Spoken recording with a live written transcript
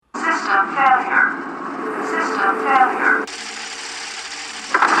System failure. System failure.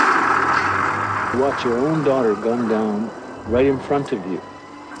 You watch your own daughter gunned down right in front of you.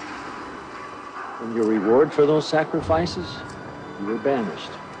 And your reward for those sacrifices? You were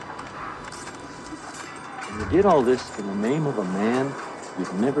banished. And you did all this in the name of a man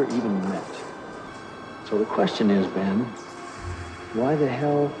you've never even met. So the question is, Ben, why the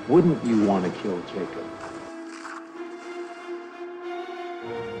hell wouldn't you want to kill Jacob?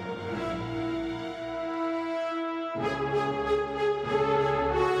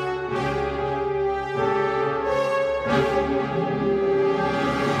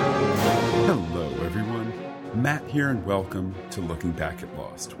 Matt here, and welcome to Looking Back at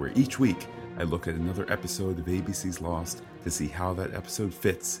Lost, where each week I look at another episode of ABC's Lost to see how that episode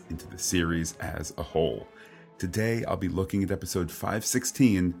fits into the series as a whole. Today I'll be looking at episode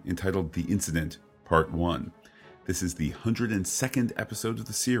 516, entitled The Incident, Part 1. This is the 102nd episode of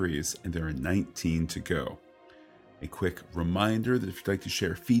the series, and there are 19 to go. A quick reminder that if you'd like to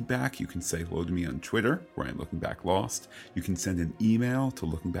share feedback, you can say hello to me on Twitter, where I'm Looking Back Lost. You can send an email to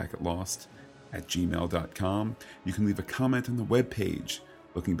lookingbackatlost@gmail.com. You can leave a comment on the webpage,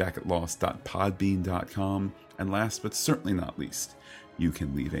 lookingbacatlost.podbean.com. And last but certainly not least, you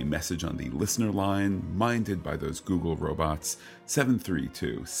can leave a message on the listener line, minded by those Google robots,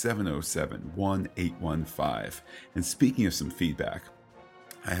 732-707-1815. And speaking of some feedback,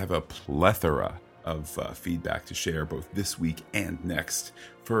 I have a plethora of feedback to share both this week and next.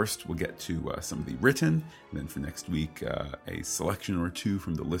 First, we'll get to some of the written, and then for next week, a selection or two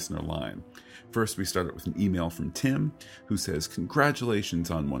from the listener line. First, we started with an email from Tim, who says,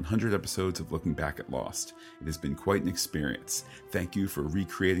 "Congratulations on 100 episodes of Looking Back at Lost. It has been quite an experience. Thank you for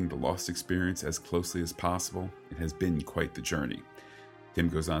recreating the Lost experience as closely as possible. It has been quite the journey." Tim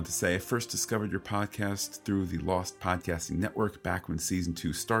goes on to say, "I first discovered your podcast through the Lost Podcasting Network back when Season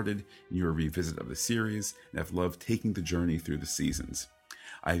 2 started in your revisit of the series, and I've loved taking the journey through the seasons.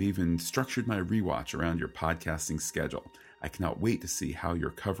 I've even structured my rewatch around your podcasting schedule. I cannot wait to see how your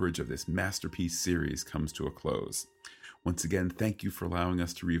coverage of this masterpiece series comes to a close. Once again, thank you for allowing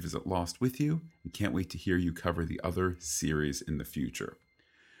us to revisit Lost with you, and can't wait to hear you cover the other series in the future."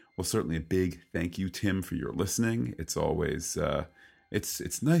 Well, certainly a big thank you, Tim, for your listening. It's always...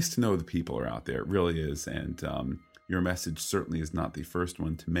 It's nice to know the people are out there. It really is. And your message certainly is not the first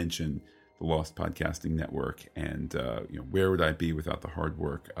one to mention the Lost Podcasting Network. And where would I be without the hard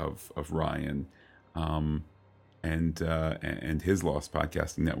work of Ryan and his Lost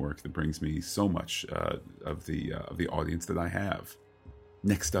Podcasting Network that brings me so much of the audience that I have.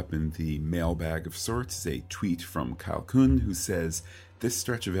 Next up in the mailbag of sorts is a tweet from Kyle Kuhn, who says, "This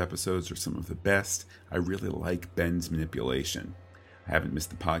stretch of episodes are some of the best. I really like Ben's manipulation. I haven't missed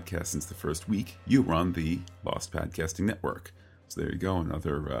the podcast since the first week you were on the Lost Podcasting Network." So there you go,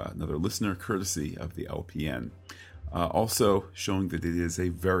 another listener courtesy of the LPN. Also showing that it is a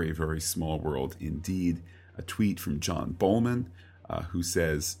very, very small world indeed. A tweet from John Bowman, who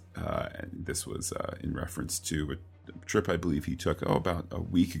says, and this was in reference to a trip I believe he took about a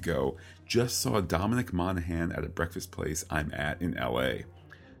week ago, "Just saw Dominic Monaghan at a breakfast place I'm at in LA."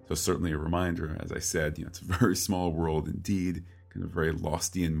 So certainly a reminder, as I said, it's a very small world indeed. Kind of very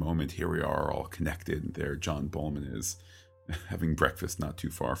Lostian moment. Here we are all connected, and there John Bowman is having breakfast not too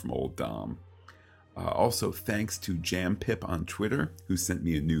far from old Dom. Also, thanks to JamPip on Twitter, who sent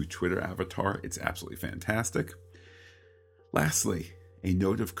me a new Twitter avatar. It's absolutely fantastic. Lastly, a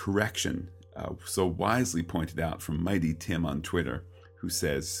note of correction, so wisely pointed out from Mighty Tim on Twitter, who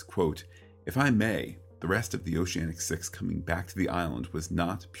says, quote, "If I may, the rest of the Oceanic Six coming back to the island was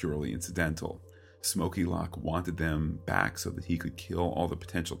not purely incidental. Smokey Locke wanted them back so that he could kill all the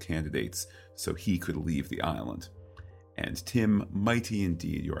potential candidates so he could leave the island." And Tim, mighty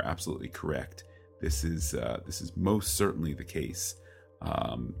indeed, you are absolutely correct. This is most certainly the case.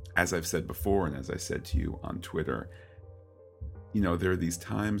 As I've said before, and as I said to you on Twitter, there are these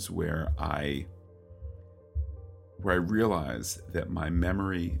times where I realize that my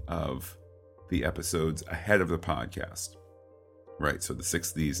memory of the episodes ahead of the podcast, right, so the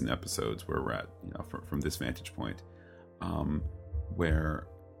 6th season episodes where we're at, from this vantage point, where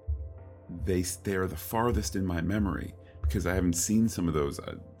they are the farthest in my memory because I haven't seen some of those.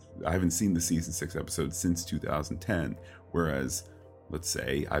 I haven't seen the season 6 episodes since 2010, whereas, let's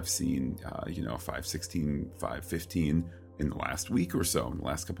say, I've seen 516, 515 in the last week or so, in the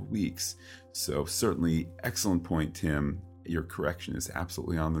last couple of weeks. So certainly, excellent point, Tim. Your correction is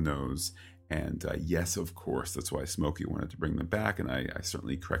absolutely on the nose. And yes, of course, that's why Smokey wanted to bring them back, and I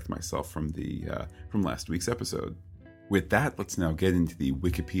certainly correct myself from last week's episode. With that, let's now get into the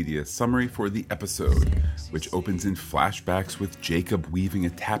Wikipedia summary for the episode, which opens in flashbacks with Jacob weaving a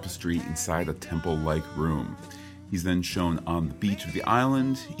tapestry inside a temple-like room. He's then shown on the beach of the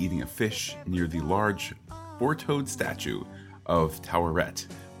island, eating a fish near the large four-toed statue of Taweret,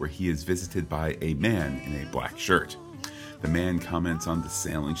 where he is visited by a man in a black shirt. The man comments on the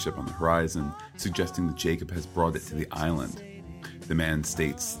sailing ship on the horizon, suggesting that Jacob has brought it to the island. The man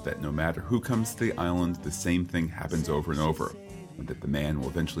states that no matter who comes to the island, the same thing happens over and over, and that the man will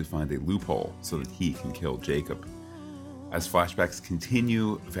eventually find a loophole so that he can kill Jacob. As flashbacks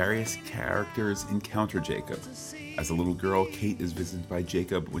continue, various characters encounter Jacob. As a little girl, Kate is visited by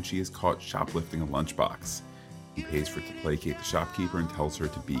Jacob when she is caught shoplifting a lunchbox. He pays for it to placate the shopkeeper and tells her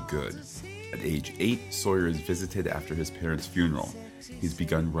to be good. At age 8, Sawyer is visited after his parents' funeral. He's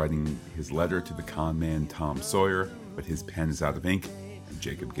begun writing his letter to the con man Tom Sawyer, but his pen is out of ink, and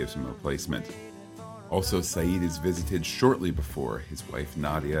Jacob gives him a replacement. Also, Saeed is visited shortly before his wife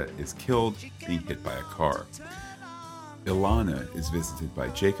Nadia is killed, being hit by a car. Ilana is visited by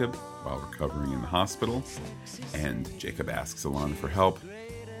Jacob while recovering in the hospital, and Jacob asks Ilana for help.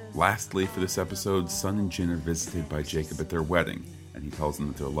 Lastly, for this episode, Sun and Jin are visited by Jacob at their wedding, and he tells them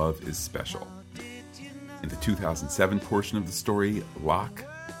that their love is special. In the 2007 portion of the story, Locke,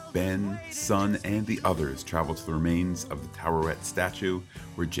 Ben, Sun, and the others travel to the remains of the Taweret statue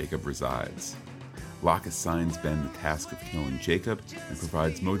where Jacob resides. Locke assigns Ben the task of killing Jacob and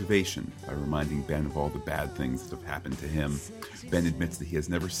provides motivation by reminding Ben of all the bad things that have happened to him. Ben admits that he has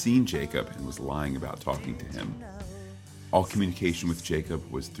never seen Jacob and was lying about talking to him. All communication with Jacob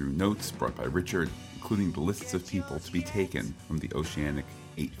was through notes brought by Richard, including the lists of people to be taken from the Oceanic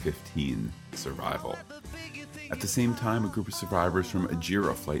 815 survival. At the same time, a group of survivors from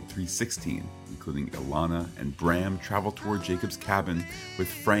Ajira Flight 316, including Ilana and Bram, travel toward Jacob's cabin with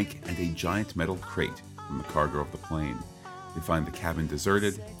Frank and a giant metal crate from the cargo of the plane. They find the cabin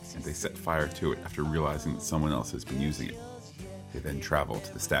deserted, and they set fire to it after realizing that someone else has been using it. They then travel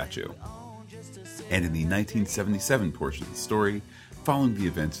to the statue. And in the 1977 portion of the story, following the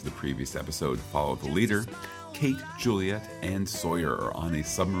events of the previous episode, Follow the Leader, Kate, Juliet, and Sawyer are on a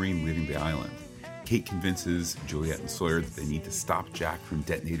submarine leaving the island. Kate convinces Juliet and Sawyer that they need to stop Jack from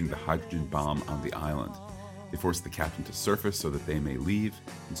detonating the hydrogen bomb on the island. They force the captain to surface so that they may leave,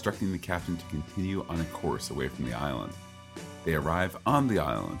 instructing the captain to continue on a course away from the island. They arrive on the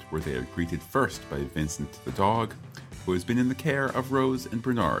island, where they are greeted first by Vincent the dog, who has been in the care of Rose and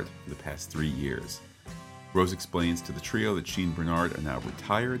Bernard for the past 3 years. Rose explains to the trio that she and Bernard are now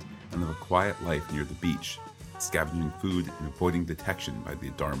retired and live a quiet life near the beach, scavenging food and avoiding detection by the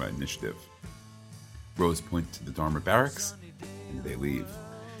Dharma Initiative. Rose points to the Dharma barracks, and they leave.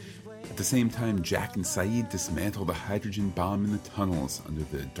 At the same time, Jack and Saeed dismantle the hydrogen bomb in the tunnels under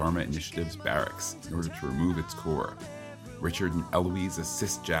the Dharma Initiative's barracks in order to remove its core. Richard and Eloise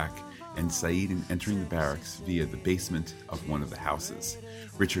assist Jack and Saeed in entering the barracks via the basement of one of the houses.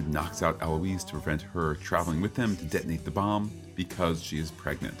 Richard knocks out Eloise to prevent her traveling with them to detonate the bomb because she is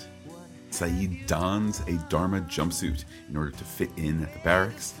pregnant. Saeed dons a Dharma jumpsuit in order to fit in at the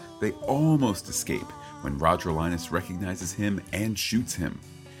barracks. They almost escape when Roger Linus recognizes him and shoots him.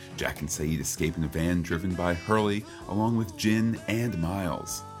 Jack and Saeed escape in a van driven by Hurley, along with Jin and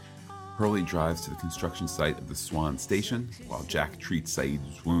Miles. Hurley drives to the construction site of the Swan Station, while Jack treats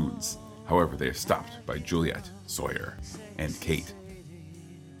Saeed's wounds. However, they are stopped by Juliet, Sawyer, and Kate.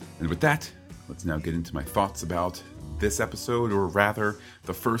 And with that, let's now get into my thoughts about this episode, or rather,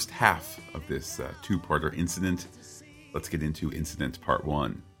 the first half of this two-parter incident. Let's get into incident part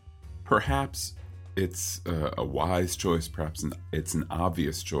 1. Perhaps it's a wise choice, perhaps it's an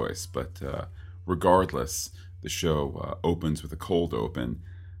obvious choice, but regardless, the show opens with a cold open.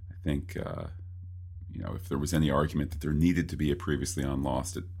 I think, if there was any argument that there needed to be a previously on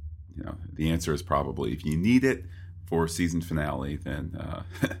Lost, the answer is probably if you need it for season finale, then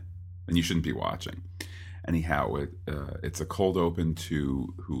then you shouldn't be watching. Anyhow, it's a cold open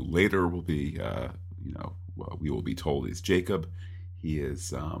to who later will be, we will be told is Jacob. He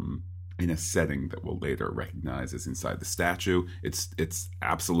is in a setting that we'll later recognize as inside the statue. It's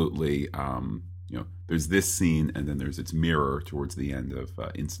absolutely, there's this scene, and then there's its mirror towards the end of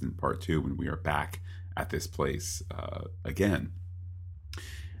incident part 2 when we are back at this place again.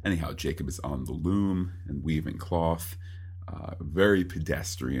 Anyhow, Jacob is on the loom and weaving cloth. Very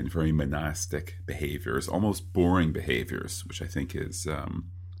pedestrian, very monastic behaviors, almost boring behaviors, which I think is a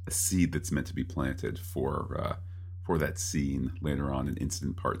seed that's meant to be planted for that scene later on in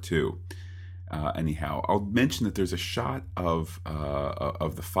incident part 2. Anyhow, I'll mention that there's a shot of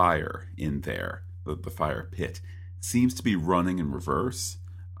the fire in there, the fire pit. It seems to be running in reverse.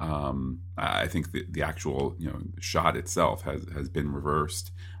 I think the actual shot itself has been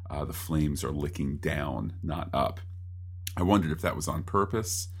reversed. The flames are licking down, not up. I wondered if that was on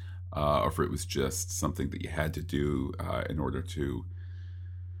purpose, or if it was just something that you had to do in order to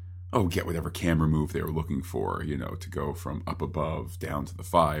get whatever camera move they were looking for, to go from up above down to the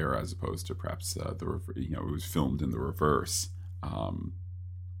fire, as opposed to perhaps it was filmed in the reverse.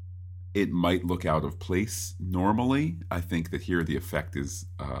 It might look out of place normally. I think that here the effect is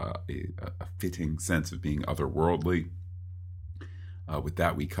a fitting sense of being otherworldly. With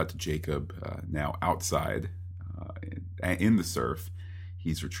that, we cut to Jacob now outside in the surf.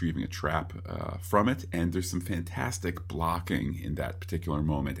 He's retrieving a trap from it, and there's some fantastic blocking in that particular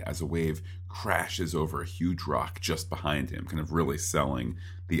moment as a wave crashes over a huge rock just behind him, kind of really selling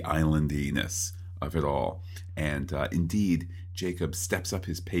the islandiness of it all. And indeed, Jacob steps up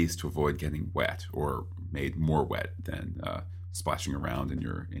his pace to avoid getting wet, or made more wet than splashing around in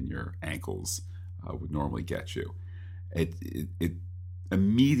your ankles would normally get you. It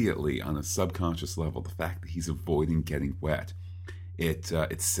immediately, on a subconscious level, the fact that he's avoiding getting wet,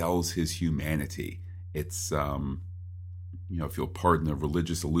 it sells his humanity. It's if you'll pardon the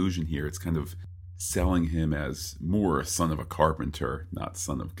religious illusion here, it's kind of selling him as more a son of a carpenter, not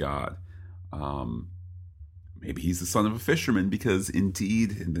son of God. Maybe he's the son of a fisherman, because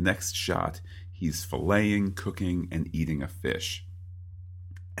indeed, in the next shot, he's filleting, cooking, and eating a fish.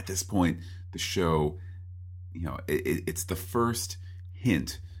 At this point, the show, it's the first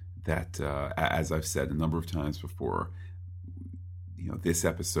hint that, as I've said a number of times before, this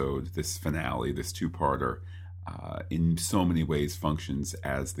episode, this finale, this two-parter, in so many ways functions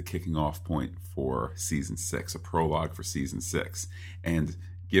as the kicking off point for season 6, a prologue for season 6. And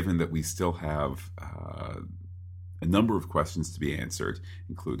given that we still have a number of questions to be answered,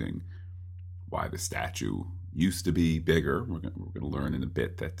 including why the statue used to be bigger. We're going to learn in a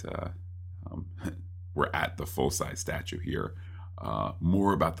bit that we're at the full-size statue here.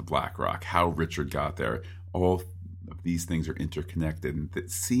 More about the Black Rock, how Richard got there. All of these things are interconnected.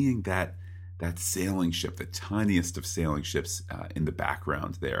 And seeing that sailing ship, the tiniest of sailing ships in the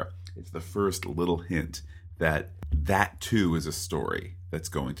background there, is the first little hint that too is a story that's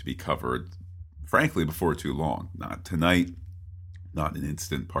going to be covered, frankly, before too long. Not tonight, not in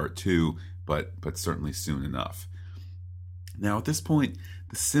Instant Part 2, but certainly soon enough. Now, at this point,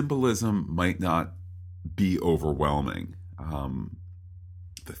 the symbolism might not be overwhelming,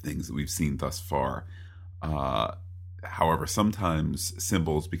 the things that we've seen thus far. However, sometimes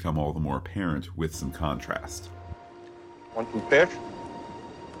symbols become all the more apparent with some contrast. Want some fish?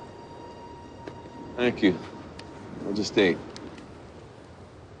 Thank you. I'll just eat.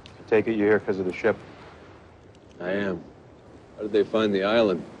 I take it you're here because of the ship. I am. How did they find the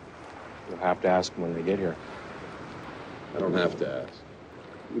island? You'll have to ask them when they get here. I don't have to ask.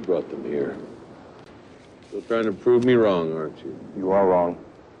 You brought them here. Still trying to prove me wrong, aren't you? You are wrong.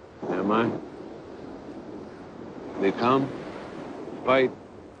 Am I? They come, fight,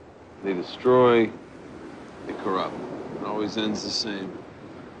 they destroy, they corrupt. It always ends the same.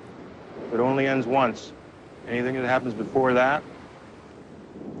 It only ends once. Anything that happens before that,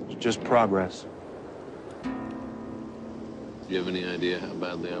 it's just progress. Do you have any idea how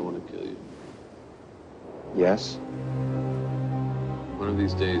badly I want to kill you? Yes? One of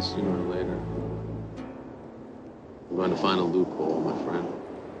these days, sooner or later, I'm going to find a loophole, my friend.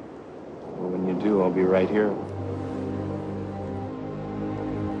 Well, when you do, I'll be right here.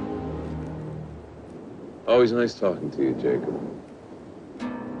 Always nice talking to you, Jacob.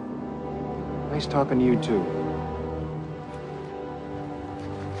 Nice talking to you, too.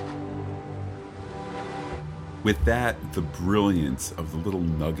 With that, the brilliance of the little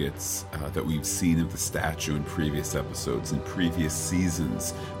nuggets that we've seen of the statue in previous episodes, in previous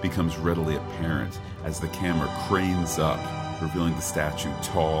seasons, becomes readily apparent as the camera cranes up, revealing the statue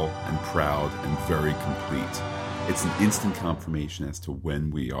tall and proud and very complete. It's an instant confirmation as to when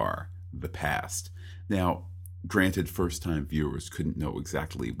we are, the past. Now, granted, first-time viewers couldn't know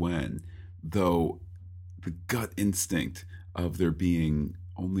exactly when, though the gut instinct of there being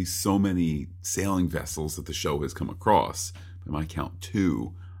only so many sailing vessels that the show has come across, by my count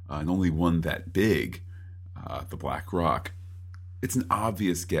 2, and only one that big, the Black Rock, it's an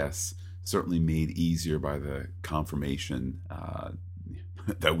obvious guess, certainly made easier by the confirmation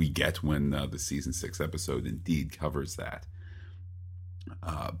that we get when the season 6 episode indeed covers that.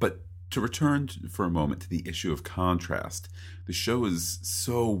 But to return for a moment to the issue of contrast, the show is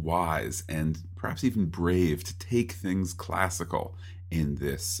so wise and perhaps even brave to take things classical in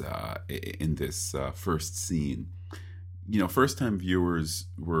this first scene. First-time viewers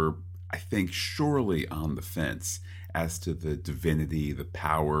were, I think, surely on the fence as to the divinity, the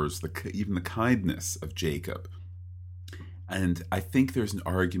powers, even the kindness of Jacob. And I think there's an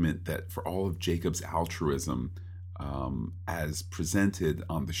argument that for all of Jacob's altruism, as presented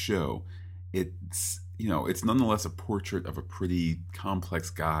on the show, it's nonetheless a portrait of a pretty complex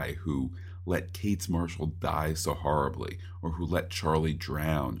guy who let Kate's Marshall die so horribly, or who let Charlie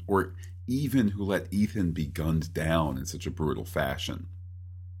drown, or even who let Ethan be gunned down in such a brutal fashion.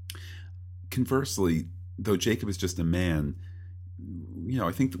 Conversely, though Jacob is just a man,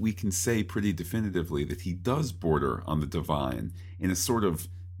 I think that we can say pretty definitively that he does border on the divine in a sort of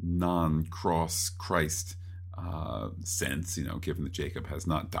non-cross Christ sense, given that Jacob has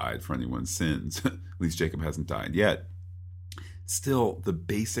not died for anyone's sins. At least Jacob hasn't died yet. Still, the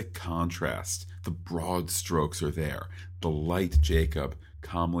basic contrast, the broad strokes are there. The light Jacob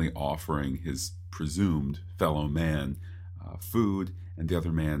calmly offering his presumed fellow man food, and the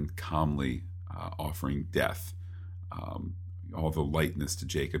other man calmly offering death. All the lightness to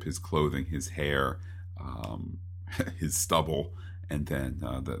Jacob, his clothing, his hair, his stubble, and then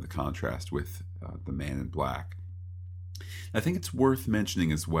the contrast with the man in black. I think it's worth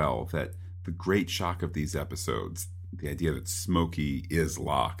mentioning as well that the great shock of these episodes, the idea that Smokey is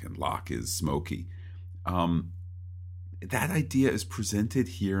Locke and Locke is Smokey, that idea is presented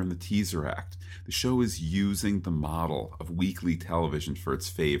here in the teaser act. The show is using the model of weekly television for its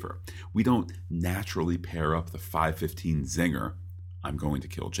favor. We don't naturally pair up the 5:15 zinger, I'm going to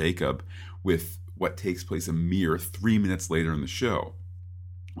kill Jacob, with what takes place a mere 3 minutes later in the show,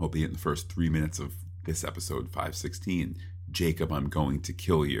 albeit in the first 3 minutes of this episode, 5:16, Jacob, I'm going to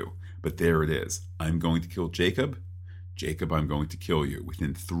kill you. But there it is. I'm going to kill Jacob. Jacob, I'm going to kill you.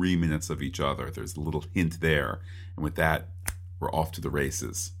 Within 3 minutes of each other. There's a little hint there. And with that, we're off to the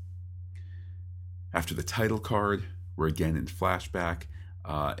races. After the title card, we're again in flashback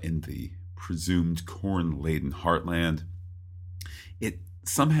in the presumed corn-laden heartland. It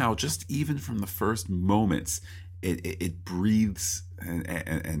somehow, just even from the first moments, it breathes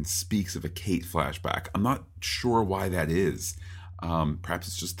and speaks of a Kate flashback. I'm not sure why that is. Perhaps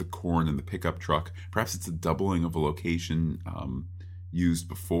it's just the corn and the pickup truck. Perhaps it's a doubling of a location used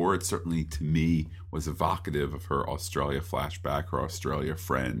before. It certainly, to me, was evocative of her Australia flashback, her Australia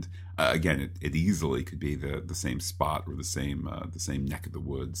friend. Again, it easily could be the same spot or the same neck of the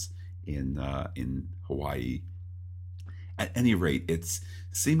woods in Hawaii. At any rate, it's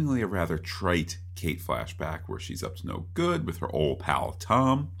seemingly a rather trite Kate flashback where she's up to no good with her old pal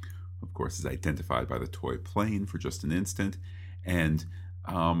Tom. Of course, is identified by the toy plane for just an instant. And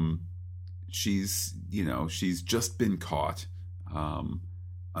she's just been caught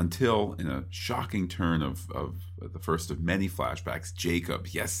until, in a shocking turn of the first of many flashbacks, Jacob,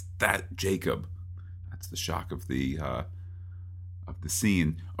 yes, that Jacob, that's the shock of the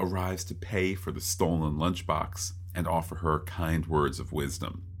scene, arrives to pay for the stolen lunchbox and offer her kind words of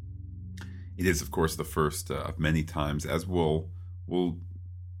wisdom. It is, of course, the first of many times, as we'll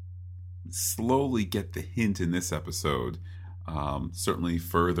slowly get the hint in this episode, certainly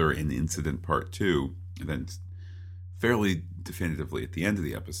further in Incident Part 2, and then fairly definitively at the end of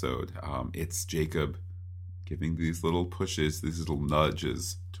the episode, it's Jacob giving these little pushes, these little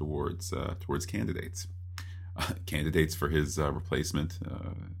nudges towards candidates. Candidates for his replacement,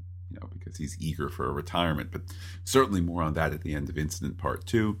 because he's eager for a retirement, but certainly more on that at the end of Incident Part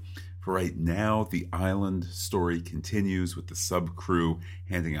 2. For right now, the island story continues with the sub-crew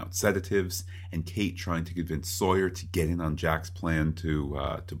handing out sedatives and Kate trying to convince Sawyer to get in on Jack's plan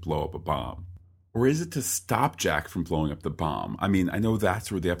to blow up a bomb. Or is it to stop Jack from blowing up the bomb? I mean, I know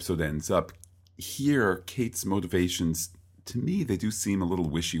that's where the episode ends up. Here, Kate's motivations, to me, they do seem a little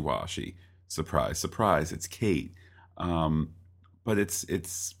wishy-washy. Surprise, surprise, it's Kate. But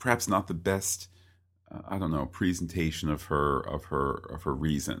it's perhaps not the best, presentation of her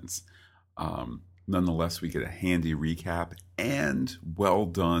reasons. Nonetheless, we get a handy recap and well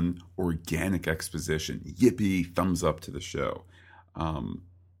done organic exposition. Yippee, thumbs up to the show.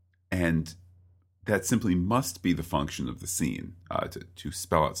 And that simply must be the function of the scene, to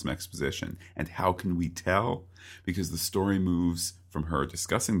spell out some exposition. And how can we tell? Because the story moves from her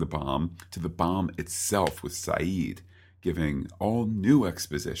discussing the bomb to the bomb itself with Saeed, giving all new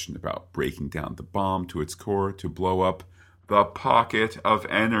exposition about breaking down the bomb to its core to blow up the pocket of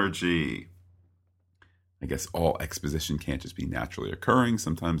energy. I guess all exposition can't just be naturally occurring.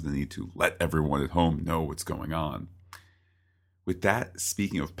 Sometimes they need to let everyone at home know what's going on. With that,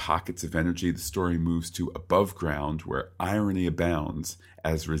 speaking of pockets of energy, the story moves to above ground, where irony abounds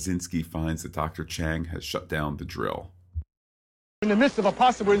as Rosinski finds that Dr. Chang has shut down the drill. In the midst of a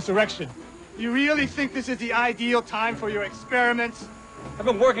possible insurrection, you really think this is the ideal time for your experiments? I've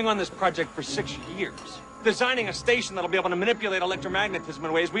been working on this project for 6 years, designing a station that'll be able to manipulate electromagnetism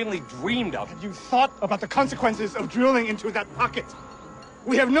in ways we only dreamed of. Have you thought about the consequences of drilling into that pocket?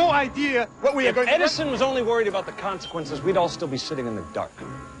 We have no idea what we are going to... If Edison was only worried about the consequences, we'd all still be sitting in the dark.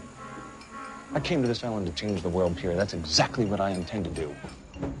 I came to this island to change the world, Pierre. That's exactly what I intend to do.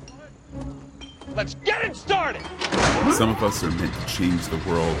 Let's get it started! Some of us are meant to change the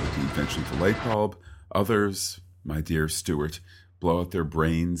world with the invention of the light bulb. Others, my dear Stuart, blow out their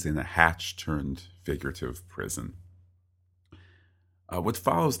brains in a hatch-turned-figurative prison. What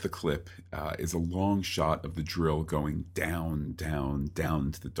follows the clip is a long shot of the drill going down, down, down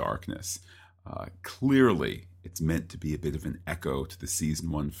into the darkness. Clearly, it's meant to be a bit of an echo to the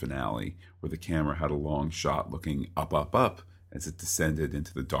season 1 finale, where the camera had a long shot looking up, up, up as it descended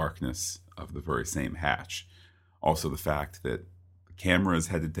into the darkness of the very same hatch. Also, the fact that the camera is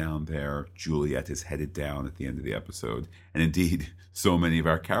headed down there, Juliet is headed down at the end of the episode, and indeed, so many of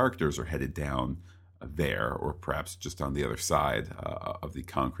our characters are headed down there, or perhaps just on the other side of the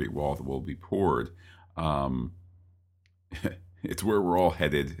concrete wall that will be poured. It's where we're all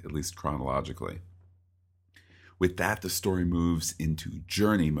headed, at least chronologically. With that, the story moves into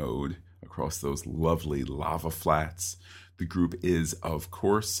journey mode across those lovely lava flats. The group is, of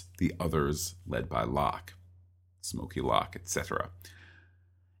course, the others, led by Locke, Smokey Locke, etc.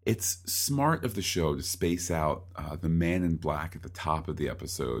 It's smart of the show to space out the man in black at the top of the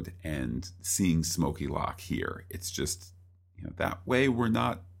episode and seeing Smokey Locke here. It's just, that way we're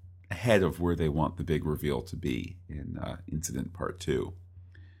not ahead of where they want the big reveal to be in Incident Part 2.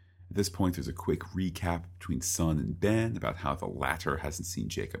 At this point, there's a quick recap between Sun and Ben about how the latter hasn't seen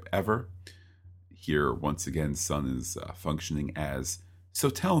Jacob ever. Here, once again, Sun is functioning as, "So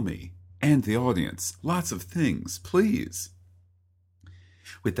tell me, and the audience, lots of things, please."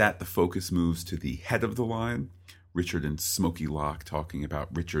 With that, the focus moves to the head of the line, Richard and Smokey Locke talking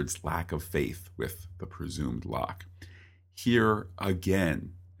about Richard's lack of faith with the presumed Locke. Here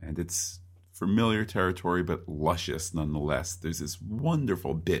again, and it's familiar territory but luscious nonetheless, there's this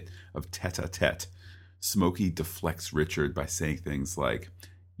wonderful bit of tete-a-tete. Smokey deflects Richard by saying things like,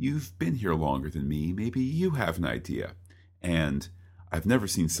 "You've been here longer than me, maybe you have an idea," and "I've never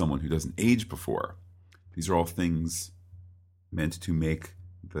seen someone who doesn't age before." These are all things meant to make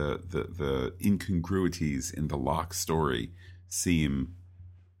the incongruities in the Locke story seem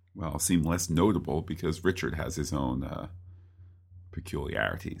less notable, because Richard has his own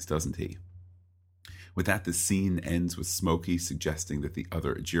peculiarities, doesn't he? With that, the scene ends with Smokey suggesting that the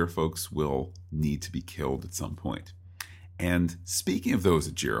other Ajira folks will need to be killed at some point. And speaking of those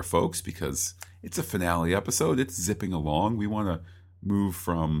Ajira folks, because it's a finale episode, it's zipping along, we want to move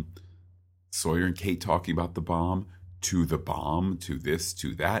from Sawyer and Kate talking about the bomb to this,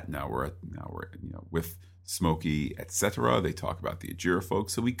 to that. Now we're with Smokey, etc. They talk about the Ajira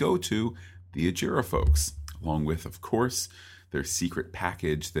folks, so we go to the Ajira folks, along with, of course, their secret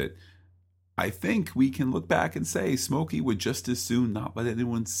package that I think we can look back and say Smokey would just as soon not let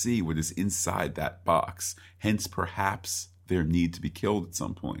anyone see what is inside that box. Hence, perhaps their need to be killed at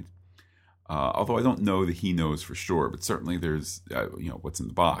some point. Although I don't know that he knows for sure, but certainly there's, what's in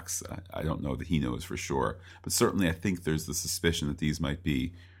the box. I don't know that he knows for sure, but certainly I think there's the suspicion that these might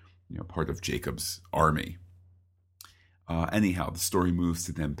be, part of Jacob's army. Anyhow, the story moves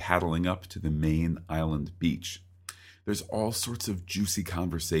to them paddling up to the main island beach. There's all sorts of juicy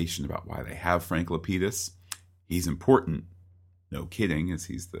conversation about why they have Frank Lapidus. He's important, no kidding, as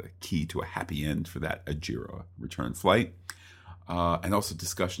he's the key to a happy end for that Ajira return flight. And also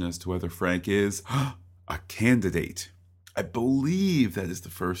discussion as to whether Frank is a candidate. I believe that is the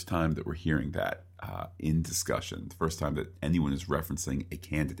first time that we're hearing that in discussion, the first time that anyone is referencing a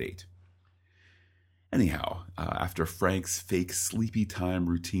candidate. Anyhow, after Frank's fake sleepy time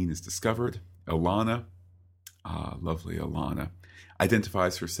routine is discovered, Ilana, lovely Ilana,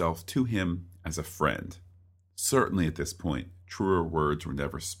 identifies herself to him as a friend. Certainly at this point, truer words were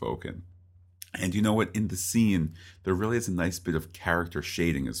never spoken. And you know what? In the scene, there really is a nice bit of character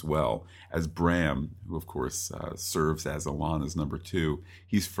shading as well. As Bram, who of course serves as Ilana's number 2,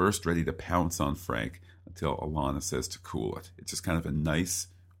 he's first ready to pounce on Frank until Ilana says to cool it. It's just kind of a nice,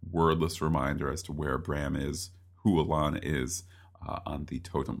 wordless reminder as to where Bram is, who Ilana is on the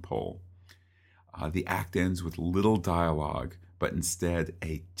totem pole. The act ends with little dialogue, but instead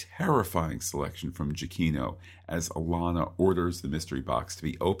a terrifying selection from Giacchino as Ilana orders the mystery box to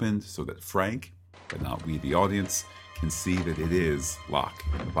be opened so that Frank, but not we the audience, can see that it is Locke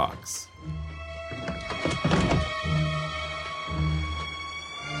in the box.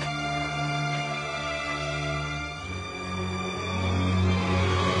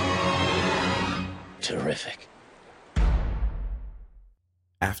 Terrific.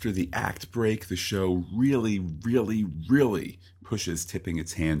 After the act break, the show really, really, really pushes tipping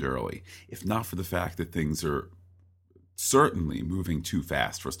its hand early, if not for the fact that things are certainly moving too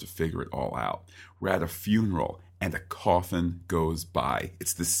fast for us to figure it all out. We're at a funeral, and a coffin goes by.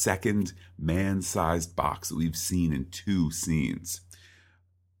 It's the second man-sized box that we've seen in 2 scenes.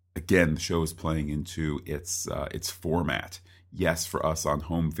 Again, the show is playing into its format. Yes, for us on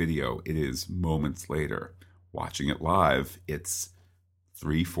home video, it is moments later. Watching it live, it's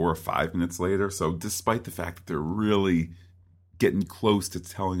 3, 4, 5 minutes later. So despite the fact that they're really getting close to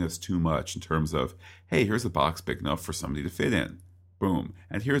telling us too much in terms of, hey, here's a box big enough for somebody to fit in. Boom.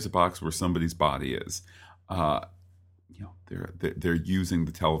 And here's a box where somebody's body is. They're using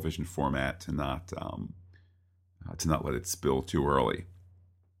the television format to not let it spill too early.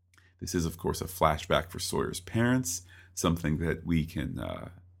 This is, of course, a flashback for Sawyer's parents, something that we can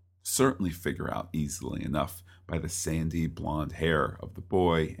certainly figure out easily enough by the sandy blonde hair of the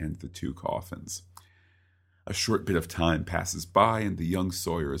boy and the 2 coffins. A short bit of time passes by, and the young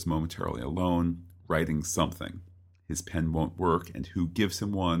Sawyer is momentarily alone, writing something. His pen won't work, and who gives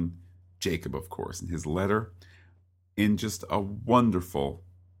him one? Jacob, of course, in his letter. In just a wonderful,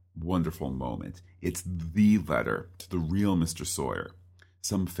 wonderful moment. It's the letter to the real Mr. Sawyer.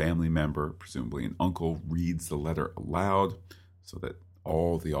 Some family member, presumably an uncle, reads the letter aloud so that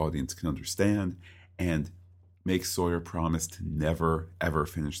all the audience can understand, and makes Sawyer promise to never, ever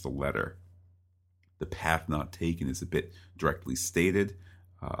finish the letter. The path not taken is a bit directly stated.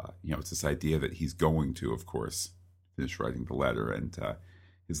 It's this idea that he's going to, of course, finish writing the letter, and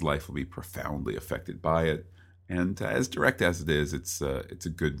his life will be profoundly affected by it. And as direct as it is, it's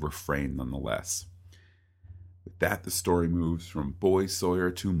a good refrain nonetheless. With that, the story moves from Boy Sawyer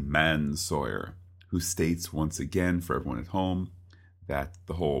to Man Sawyer, who states once again for everyone at home that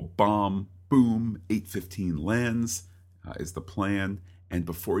the whole bomb, boom, 8:15 lands is the plan. And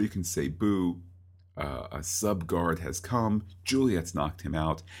before you can say boo, a sub-guard has come, Juliet's knocked him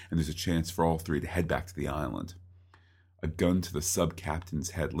out, and there's a chance for all 3 to head back to the island. A gun to the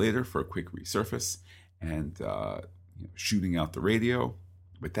sub-captain's head later for a quick resurface, and shooting out the radio.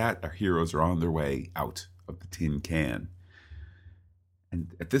 With that, our heroes are on their way out of the tin can.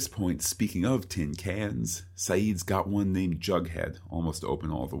 And at this point, speaking of tin cans, Saeed's got one named Jughead, almost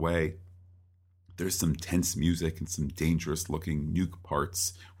open all the way. There's some tense music and some dangerous-looking nuke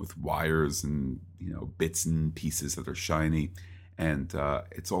parts with wires and bits and pieces that are shiny. And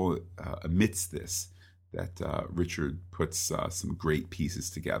it's all amidst this that Richard puts some great pieces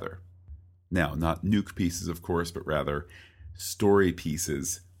together. Now, not nuke pieces, of course, but rather story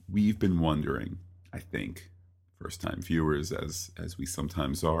pieces. We've been wondering, I think, first-time viewers, as we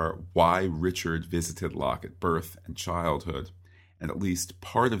sometimes are, why Richard visited Locke at birth and childhood. And at least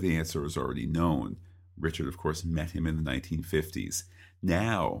part of the answer was already known. Richard, of course, met him in the 1950s.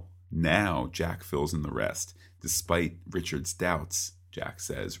 Now Jack fills in the rest. Despite Richard's doubts, Jack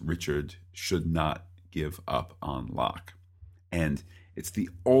says Richard should not give up on Locke. And it's the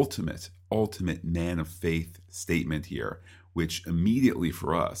ultimate man of faith statement here, which immediately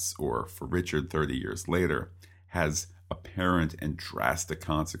for us, or for Richard 30 years later, has apparent and drastic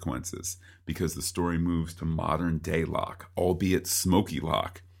consequences, because the story moves to modern day Locke, albeit smoky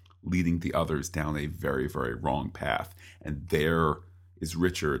Locke, leading the others down a very, very wrong path. And there is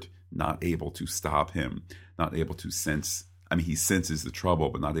Richard not able to stop him, not able to sense, he senses the trouble,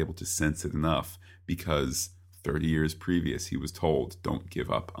 but not able to sense it enough, because 30 years previous he was told, don't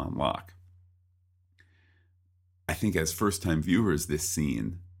give up on Locke. I think as first-time viewers, this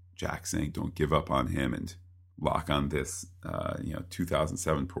scene, Jack saying don't give up on him, and Locke on this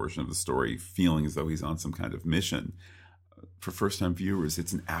 2007 portion of the story feeling as though he's on some kind of mission. For first-time viewers,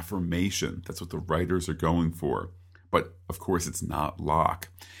 it's an affirmation. That's what the writers are going for. But, of course, it's not Locke.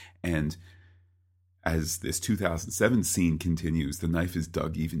 And as this 2007 scene continues, the knife is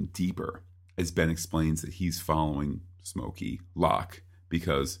dug even deeper, as Ben explains that he's following Smokey Locke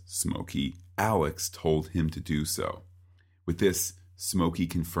because Smokey Alex told him to do so. With this, Smokey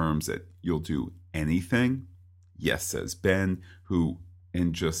confirms that you'll do anything. Yes, says Ben, who,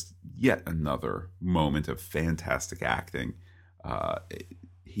 in just yet another moment of fantastic acting,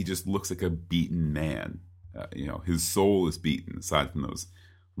 he just looks like a beaten man. His soul is beaten, aside from those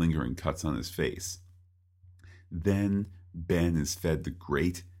lingering cuts on his face. Then Ben is fed the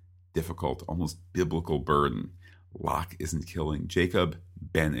great, difficult, almost biblical burden. Locke isn't killing Jacob,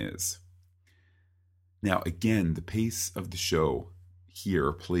 Ben is. Now, again, the pace of the show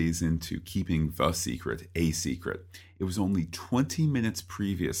here plays into keeping the secret a secret. It was only 20 minutes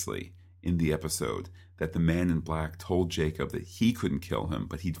previously in the episode that the man in black told Jacob that he couldn't kill him,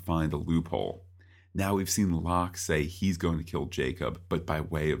 but he'd find a loophole. Now we've seen Locke say he's going to kill Jacob, but by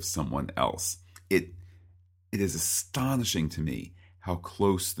way of someone else. It is astonishing to me how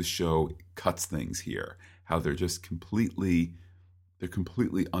close the show cuts things here, how they're just completely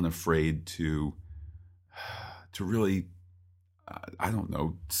unafraid to really, I don't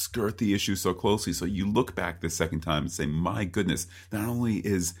know, skirt the issue so closely. So you look back the second time and say, my goodness, not only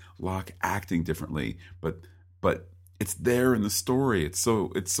is Locke acting differently, but it's there in the story. It's so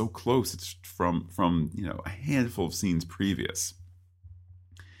close. It's from a handful of scenes previous.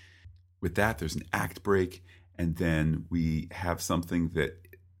 With that, there's an act break, and then we have something that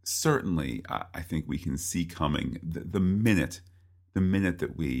certainly I think we can see coming. The minute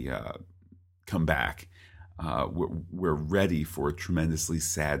that we come back, we're ready for a tremendously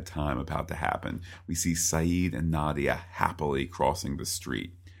sad time about to happen. We see Sayid and Nadia happily crossing the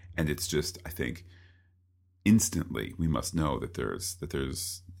street, and it's just, I think, instantly we must know that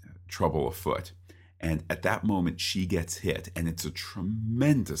there's trouble afoot. And at that moment, she gets hit, and it's a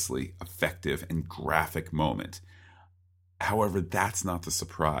tremendously effective and graphic moment. However, that's not the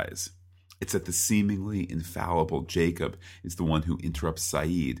surprise. It's that the seemingly infallible Jacob is the one who interrupts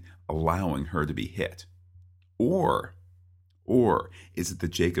Sayid, allowing her to be hit. Or is it that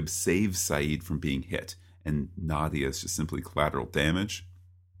Jacob saves Sayid from being hit, and Nadia is just simply collateral damage?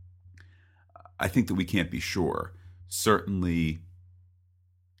 I think that we can't be sure. Certainly,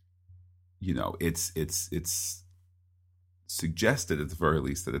 it's suggested at the very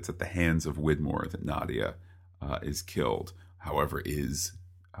least that it's at the hands of Widmore that Nadia is killed. However, is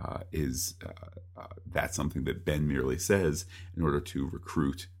that something that Ben merely says in order to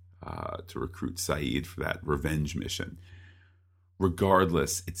recruit Sayid for that revenge mission?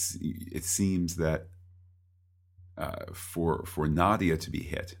 Regardless, it seems that for Nadia to be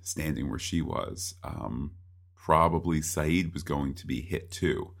hit, standing where she was, probably Sayid was going to be hit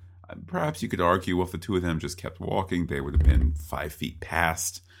too. Perhaps you could argue, well, if the two of them just kept walking, they would have been 5 feet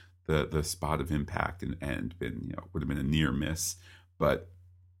past the spot of impact and been, would have been a near miss. But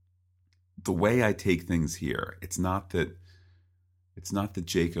the way I take things here, it's not that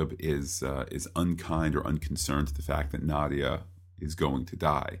Jacob is unkind or unconcerned to the fact that Nadia is going to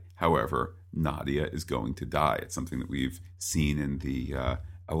die. However, Nadia is going to die. It's something that we've seen in the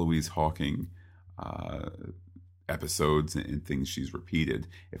Eloise Hawking episodes and things she's repeated.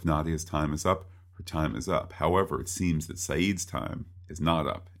 If Nadia's time is up, her time is up. However, it seems that Sayid's time is not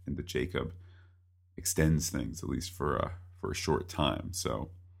up, and that Jacob extends things, at least for a short time. So,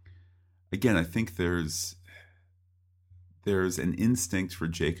 again, I think there's an instinct for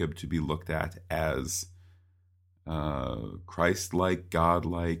Jacob to be looked at as Christ-like,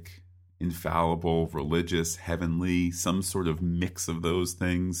 God-like, infallible, religious, heavenly, some sort of mix of those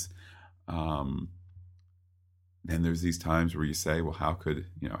things. Then there's these times where you say, well, how could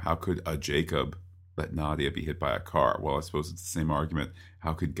a Jacob let Nadia be hit by a car? Well, I suppose it's the same argument.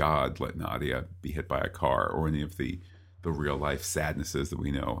 How could God let Nadia be hit by a car, or any of the real life sadnesses that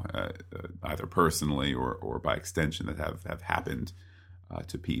we know, either personally or by extension, that have happened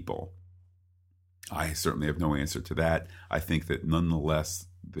to people? I certainly have no answer to that. I think that nonetheless,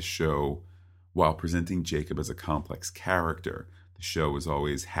 the show, while presenting Jacob as a complex character, the show is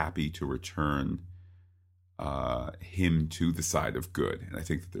always happy to return him to the side of good. And I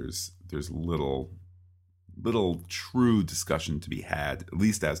think that there's little true discussion to be had, at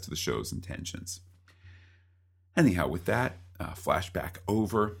least as to the show's intentions. Anyhow, with that, flashback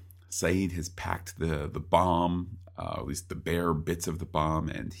over. Sayid has packed the bomb, at least the bare bits of the bomb,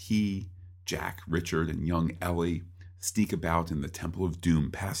 and he, Jack, Richard, and young Ellie sneak about in the Temple of Doom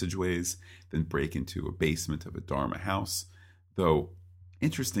passageways, then break into a basement of a Dharma house. Though,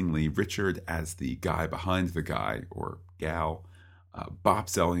 interestingly, Richard, as the guy behind the guy, or gal,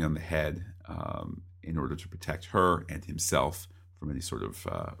 bops Ellie on the head in order to protect her and himself from any sort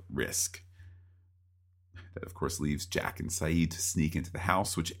of risk. That, of course, leaves Jack and Sayid to sneak into the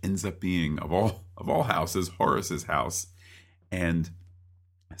house, which ends up being, of all houses, Horace's house. And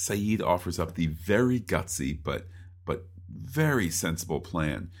Sayid offers up the very gutsy but very sensible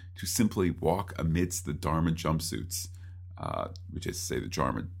plan to simply walk amidst the Dharma jumpsuits, which is to say the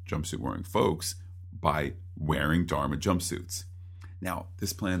Dharma jumpsuit-wearing folks, by wearing Dharma jumpsuits. Now,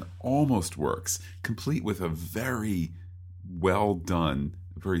 this plan almost works, complete with a very well done,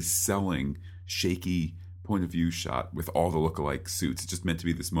 very selling, shaky point of view shot with all the lookalike suits. It's just meant to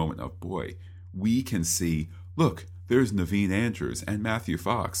be this moment of, boy, we can see, look, there's Naveen Andrews and Matthew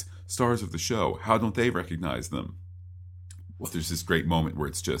Fox, stars of the show. How don't they recognize them? Well, there's this great moment where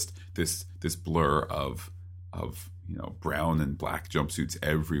it's just this blur of brown and black jumpsuits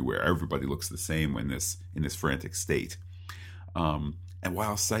everywhere. Everybody looks the same in this frantic state. And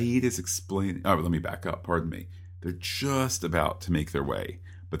while Sayid is explaining... Oh, let me back up, pardon me. They're just about to make their way,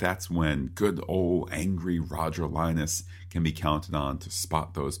 but that's when good old angry Roger Linus can be counted on to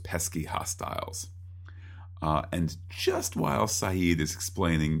spot those pesky hostiles. And just while Sayid is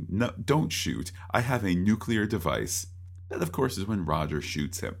explaining, no, don't shoot, I have a nuclear device, that of course is when Roger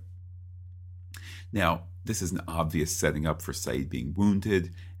shoots him. Now, this is an obvious setting up for Sayid being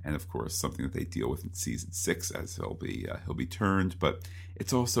wounded, and of course something that they deal with in season 6 as he'll be turned, but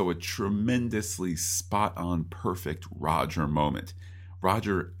it's also a tremendously spot-on perfect Roger moment.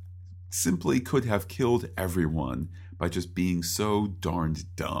 Roger simply could have killed everyone by just being so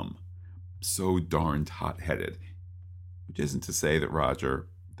darned dumb, so darned hot-headed, which isn't to say that Roger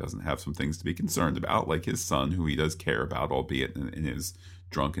doesn't have some things to be concerned about, like his son, who he does care about, albeit in his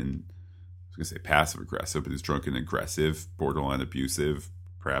drunken, I was going to say passive-aggressive, but his drunken, aggressive, borderline abusive,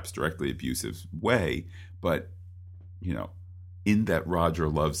 perhaps directly abusive way. But, you know, in that Roger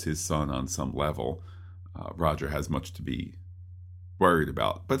loves his son on some level, Roger has much to be worried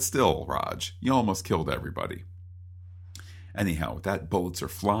about. But still, Raj, you almost killed everybody. Anyhow, with that, bullets are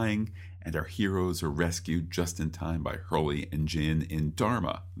flying, and our heroes are rescued just in time by Hurley and Jin in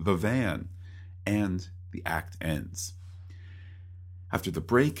Dharma, the van, and the act ends. After the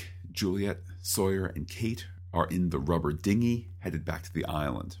break, Juliet, Sawyer, and Kate are in the rubber dinghy headed back to the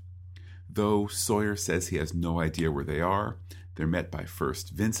island. Though Sawyer says he has no idea where they are, they're met by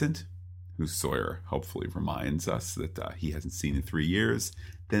first Vincent, who Sawyer helpfully reminds us that he hasn't seen in 3 years.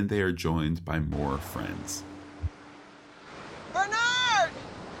 Then they are joined by more friends. Bernard!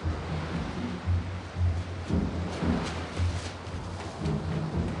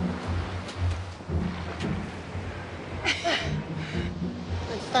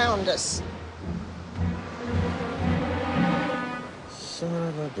 They found us. Son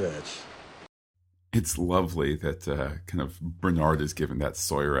of a bitch. It's lovely that kind of Bernard is given that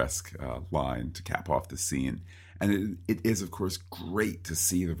Sawyer-esque line to cap off the scene. And it is, of course, great to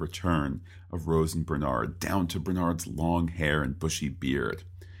see the return of Rose and Bernard, down to Bernard's long hair and bushy beard.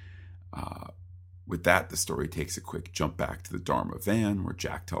 With that, the story takes a quick jump back to the Dharma van, where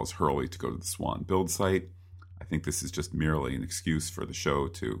Jack tells Hurley to go to the Swan build site. I think this is just merely an excuse for the show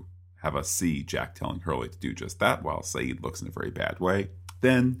to have us see Jack telling Hurley to do just that, while Sayid looks in a very bad way.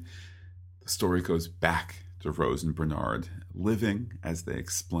 Then the story goes back to Rose and Bernard, living, as they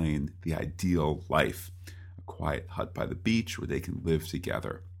explain, the ideal life. A quiet hut by the beach where they can live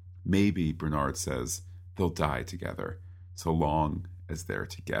together. Maybe, Bernard says, they'll die together, so long as they're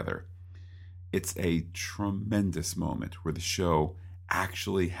together. It's a tremendous moment where the show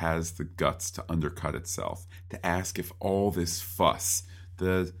actually has the guts to undercut itself, to ask if all this fuss,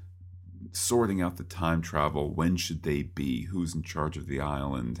 the sorting out the time travel, when should they be, who's in charge of the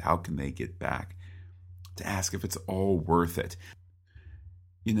island, how can they get back, to ask if it's all worth it.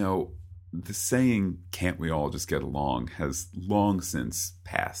 You know, the saying, can't we all just get along, has long since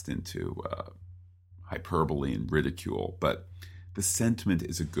passed into hyperbole and ridicule, but the sentiment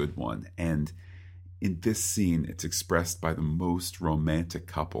is a good one, and in this scene, it's expressed by the most romantic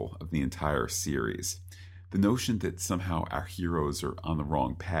couple of the entire series. The notion that somehow our heroes are on the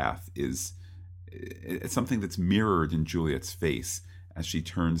wrong path it's something that's mirrored in Juliet's face as she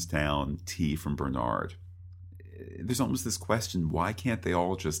turns down tea from Bernard. There's almost this question, why can't they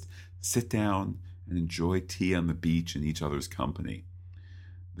all just sit down and enjoy tea on the beach in each other's company?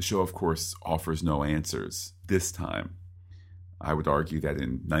 The show, of course, offers no answers this time. I would argue that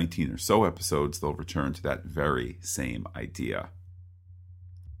in 19 or so episodes, they'll return to that very same idea.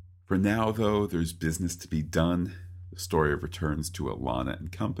 For now, though, there's business to be done. The story returns to Ilana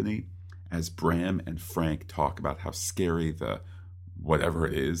and company as Bram and Frank talk about how scary the whatever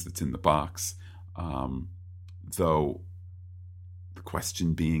it is that's in the box. Though the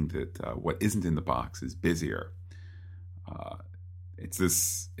question being that what isn't in the box is busier.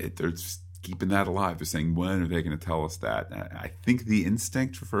 They're just keeping that alive. They're saying, when are they going to tell us that? I think the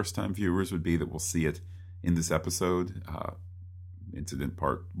instinct for first-time viewers would be that we'll see it in this episode. Incident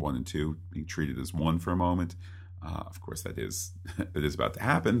part 1 and 2 being treated as one for a moment. Of course, that is about to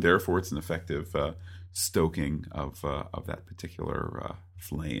happen. Therefore, it's an effective stoking of that particular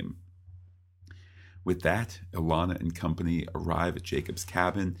flame. With that, Ilana and company arrive at Jacob's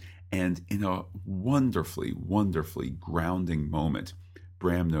cabin, and in a wonderfully, wonderfully grounding moment,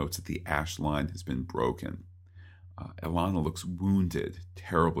 Bram notes that the ash line has been broken. Ilana looks wounded,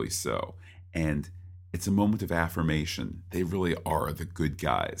 terribly so, and it's a moment of affirmation. They really are the good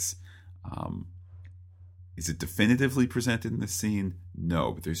guys. Is it definitively presented in this scene?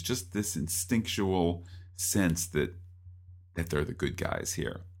 No, but there's just this instinctual sense that they're the good guys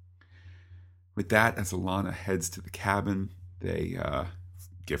here. With that, as Ilana heads to the cabin, They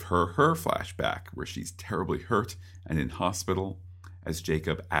give her flashback where she's terribly hurt and in hospital as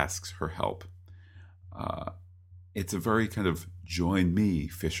Jacob asks her help. It's a very kind of join me,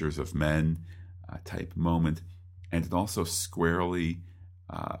 fishers of men type moment, and it also squarely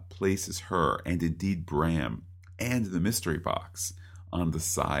places her, and indeed Bram, and the mystery box on the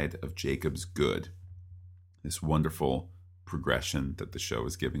side of Jacob's good. This wonderful progression that the show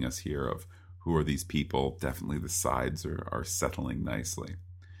is giving us here of who are these people. Definitely the sides are settling nicely.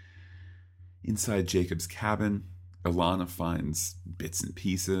 Inside Jacob's cabin, Ilana finds bits and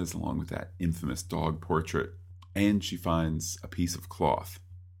pieces along with that infamous dog portrait, and she finds a piece of cloth.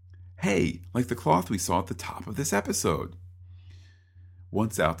 Hey, like the cloth we saw at the top of this episode.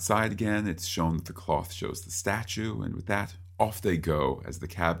 Once outside again, it's shown that the cloth shows the statue, and with that, off they go as the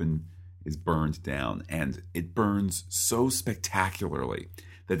cabin is burned down, and it burns so spectacularly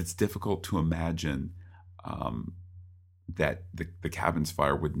that it's difficult to imagine that the cabin's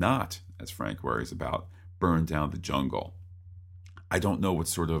fire would not, as Frank worries about, burn down the jungle. I don't know what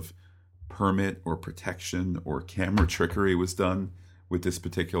sort of permit or protection or camera trickery was done with this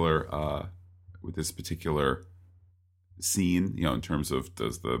particular scene, in terms of,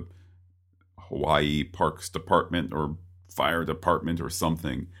 does the Hawaii Parks Department or Fire Department or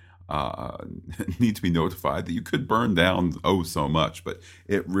something need to be notified that you could burn down so much, but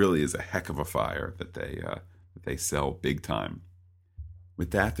it really is a heck of a fire that they sell big time.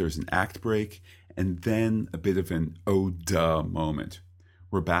 With that, there's an act break, and then a bit of an oh duh moment.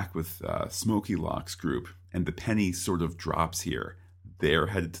 We're back with Smokey Locke's group, and the penny sort of drops here. They're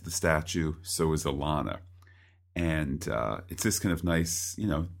headed to the statue, so is Ilana. And it's this kind of nice,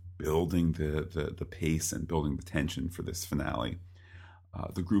 building the pace and building the tension for this finale.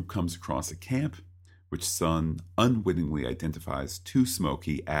 The group comes across a camp, which Sun unwittingly identifies to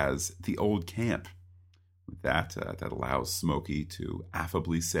Smokey as the old camp. With that allows Smokey to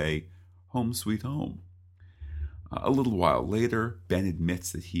affably say, "Home sweet home." A little while later, Ben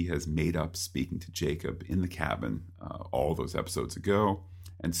admits that he has made up speaking to Jacob in the cabin all those episodes ago,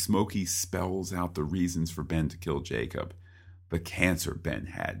 and Smokey spells out the reasons for Ben to kill Jacob. The cancer Ben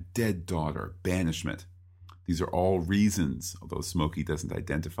had, dead daughter, banishment. These are all reasons, although Smokey doesn't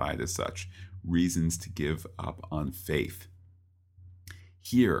identify it as such, reasons to give up on faith.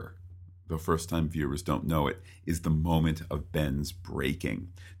 Here, though first-time viewers don't know it, is the moment of Ben's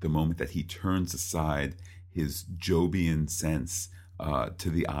breaking, the moment that he turns aside his Jobian sense to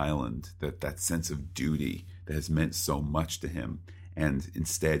the island, that sense of duty that has meant so much to him, and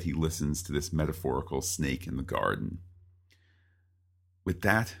instead he listens to this metaphorical snake in the garden. With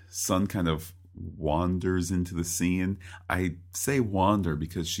that, Sun kind of wanders into the scene. I say wander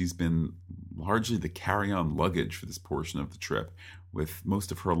because she's been largely the carry-on luggage for this portion of the trip, with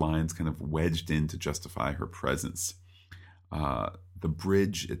most of her lines kind of wedged in to justify her presence. The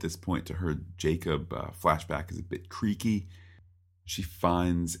bridge at this point to her Jacob flashback is a bit creaky. She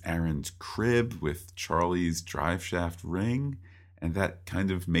finds Aaron's crib with Charlie's drive shaft ring, and that kind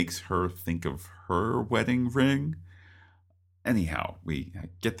of makes her think of her wedding ring. Anyhow, we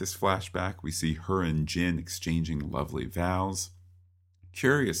get this flashback. We see her and Jin exchanging lovely vows.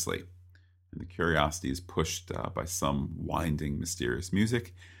 Curiously, and the curiosity is pushed by some winding, mysterious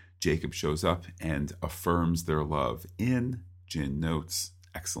music, Jacob shows up and affirms their love in, Jin notes,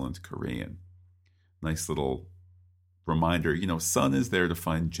 excellent Korean. Nice little reminder. Sun is there to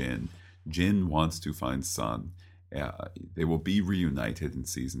find Jin. Jin wants to find Sun. They will be reunited in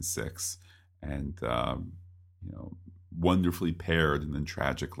season 6, and wonderfully paired, and then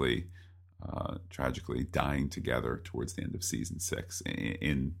tragically dying together towards the end of season 6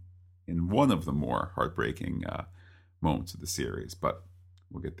 in one of the more heartbreaking moments of the series. But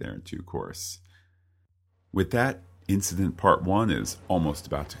we'll get there in due course. With that, incident part 1 is almost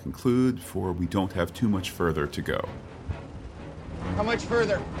about to conclude, for we don't have too much further to go. How much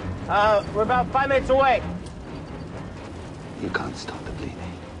further? We're about 5 minutes away. You can't stop the bleeding.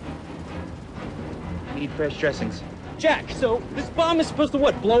 Need fresh dressings. Jack, so this bomb is supposed to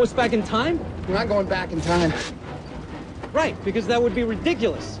blow us back in time? We're not going back in time. Right, because that would be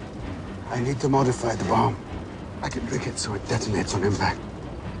ridiculous. I need to modify the bomb. I can rig it so it detonates on impact.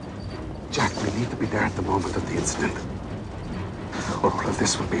 Jack, we need to be there at the moment of the incident, or all of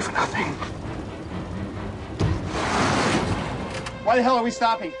this will be for nothing. Why the hell are we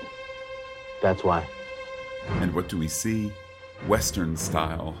stopping? That's why. And what do we see? Western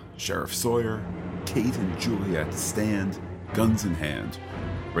style, Sheriff Sawyer, Kate and Juliet stand, guns in hand,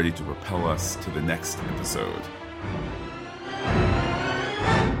 ready to propel us to the next episode.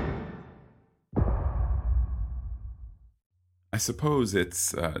 I suppose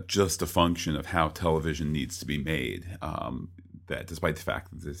it's just a function of how television needs to be made. That despite the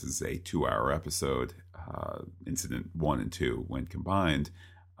fact that this is a 2-hour episode, incident 1 and 2, when combined,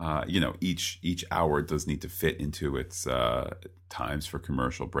 each hour does need to fit into its times for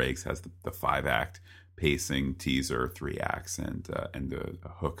commercial breaks. Has the 5-act pacing, teaser, 3 acts, and a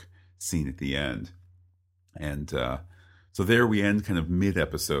hook scene at the end. And so there we end, kind of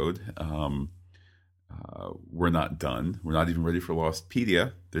mid-episode. We're not done. We're not even ready for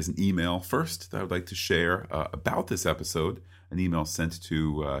Lostpedia. There's an email first that I would like to share about this episode. An email sent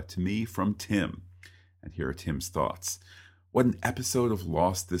to me from Tim. And here are Tim's thoughts. What an episode of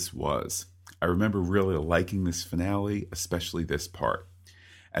Lost this was. I remember really liking this finale, especially this part.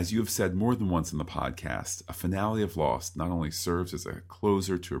 As you have said more than once in the podcast, a finale of Lost not only serves as a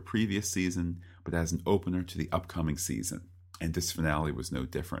closer to a previous season, but as an opener to the upcoming season. And this finale was no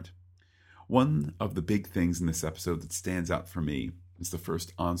different. One of the big things in this episode that stands out for me is the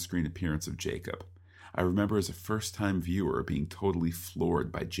first on-screen appearance of Jacob. I remember as a first-time viewer being totally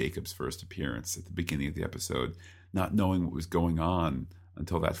floored by Jacob's first appearance at the beginning of the episode, not knowing what was going on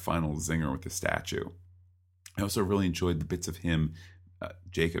until that final zinger with the statue. I also really enjoyed the bits of him,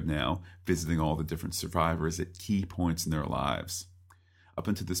 Jacob now, visiting all the different survivors at key points in their lives. Up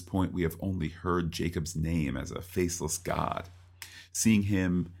until this point, we have only heard Jacob's name as a faceless god. Seeing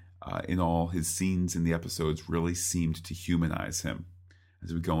him in all his scenes in the episodes really seemed to humanize him.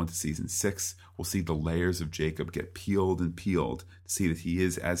 As we go into season 6, we'll see the layers of Jacob get peeled and peeled to see that he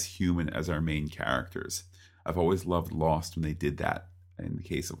is as human as our main characters. I've always loved Lost when they did that, in the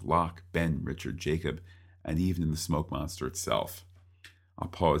case of Locke, Ben, Richard, Jacob, and even in the Smoke Monster itself. I'll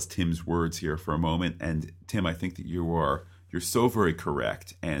pause Tim's words here for a moment, and Tim, I think that you're so very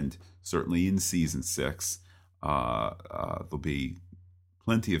correct, and certainly in season 6, there'll be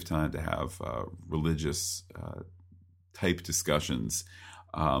plenty of time to have religious type discussions.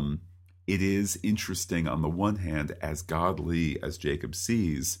 It is interesting on the one hand, as godly as Jacob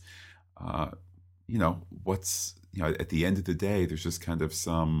sees, at the end of the day, there's just kind of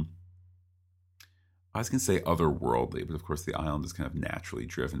some, I was going to say otherworldly, but of course the island is kind of naturally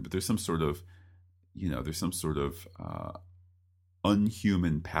driven, but there's some sort of,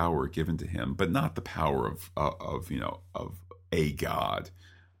 unhuman power given to him, but not the power of a god,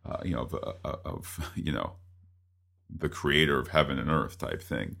 the creator of heaven and earth type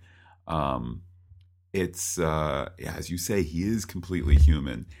thing. It's as you say, he is completely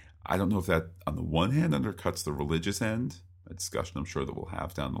human. I don't know if that on the one hand undercuts the religious end, a discussion I'm sure that we'll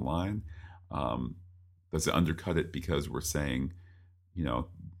have down the line. Does it undercut it because we're saying,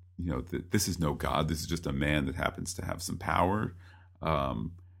 that this is no god, this is just a man that happens to have some power?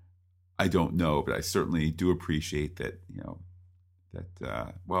 I don't know, but I certainly do appreciate that,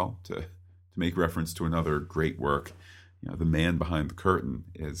 to make reference to another great work, the man behind the curtain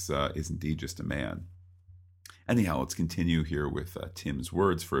is indeed just a man. Anyhow, let's continue here with Tim's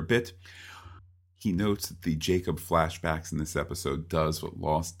words for a bit. He notes that the Jacob flashbacks in this episode does what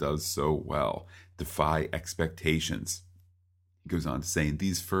Lost does so well, defy expectations. He goes on to say, in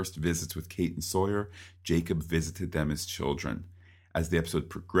these first visits with Kate and Sawyer, Jacob visited them as children. As the episode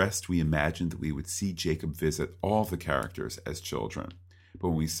progressed, we imagined that we would see Jacob visit all the characters as children. But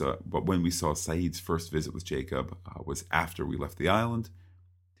when we saw Saeed's first visit with Jacob was after we left the island.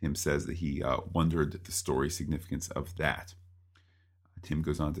 Tim says that he wondered the story significance of that. Tim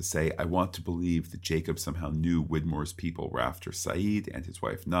goes on to say, I want to believe that Jacob somehow knew Widmore's people were after Saeed and his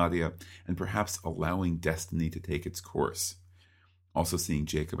wife Nadia, and perhaps allowing destiny to take its course. Also seeing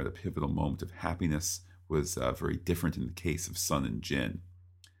Jacob at a pivotal moment of happiness was very different in the case of Sun and Jin.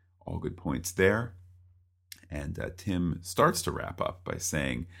 All good points there. And Tim starts to wrap up by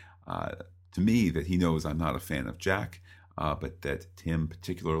saying to me that he knows I'm not a fan of Jack, but that Tim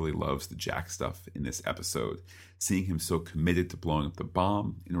particularly loves the Jack stuff in this episode. Seeing him so committed to blowing up the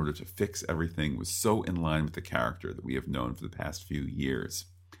bomb in order to fix everything was so in line with the character that we have known for the past few years.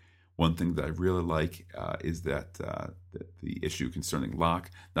 One thing that I really like is that the issue concerning Locke,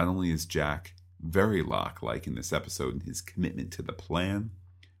 not only is Jack very Locke-like in this episode in his commitment to the plan,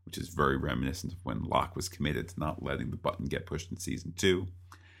 which is very reminiscent of when Locke was committed to not letting the button get pushed in season 2,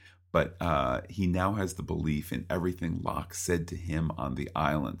 but he now has the belief in everything Locke said to him on the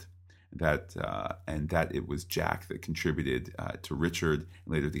island, and that it was Jack that contributed to Richard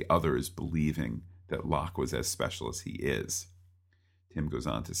and later the others believing that Locke was as special as he is. Tim goes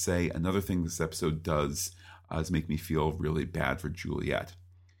on to say, another thing this episode does is make me feel really bad for Juliet.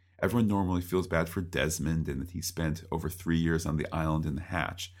 Everyone normally feels bad for Desmond and that he spent over 3 years on the island in the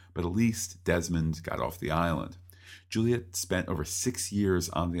hatch, but at least Desmond got off the island. Juliet spent over 6 years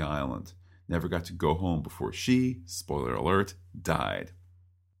on the island. never got to go home before she, spoiler alert, died.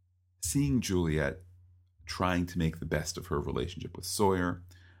 Seeing Juliet trying to make the best of her relationship with Sawyer,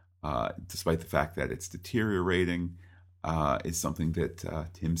 despite the fact that it's deteriorating, is something that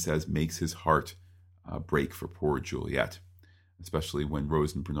Tim says makes his heart break for poor Juliet, especially when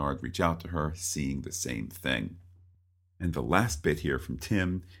Rose and Bernard reach out to her, seeing the same thing. And the last bit here from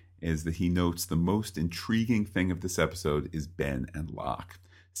Tim is that he notes the most intriguing thing of this episode is Ben and Locke.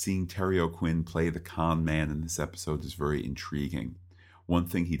 Seeing Terry O'Quinn play the con man in this episode is very intriguing. One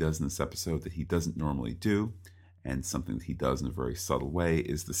thing he does in this episode that he doesn't normally do, and something that he does in a very subtle way,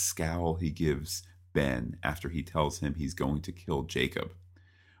 is the scowl he gives Ben after he tells him he's going to kill Jacob.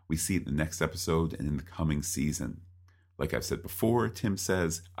 We see it in the next episode and in the coming season. Like I've said before, Tim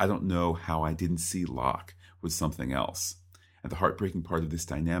says, "I don't know how I didn't see Locke with something else." And the heartbreaking part of this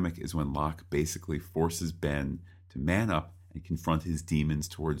dynamic is when Locke basically forces Ben to man up and confront his demons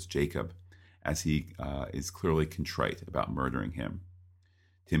towards Jacob, as he is clearly contrite about murdering him.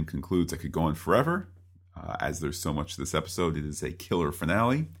 Tim concludes, "I could go on forever. As there's so much to this episode, it is a killer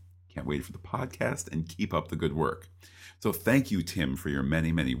finale. Can't wait for the podcast, and keep up the good work." So thank you, Tim, for your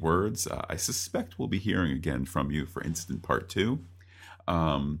many, many words. I suspect we'll be hearing again from you for Incident Part 2.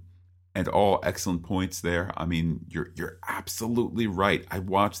 And all excellent points there. I mean, you're absolutely right. I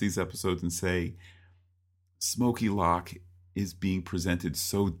watch these episodes and say, Smokey Locke is being presented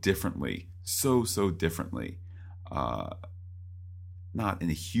so differently, so differently. Not in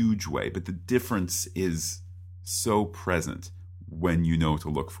a huge way, but the difference is so present when you know to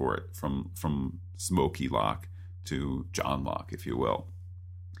look for it, from Smokey Locke to John Locke, if you will.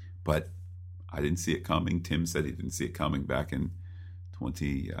 But I didn't see it coming. Tim said he didn't see it coming back in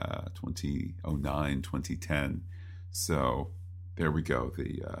 2009, 2010. So there we go,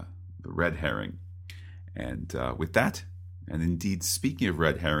 the red herring. And with that, and indeed, speaking of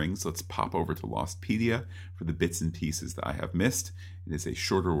red herrings, let's pop over to Lostpedia for the bits and pieces that I have missed. It is a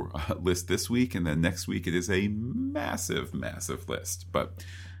shorter list this week, and then next week it is a massive list. But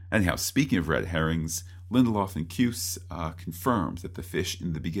anyhow, speaking of red herrings, Lindelof and Cuse confirmed that the fish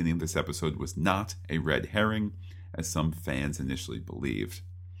in the beginning of this episode was not a red herring, as some fans initially believed.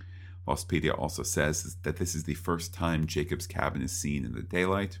 Lostpedia also says that this is the first time Jacob's cabin is seen in the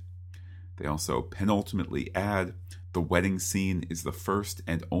daylight. They also penultimately add, the wedding scene is the first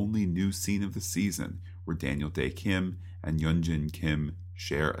and only new scene of the season where Daniel Dae Kim and Hyunjin Kim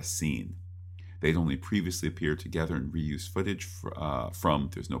share a scene. They'd only previously appeared together in reused footage from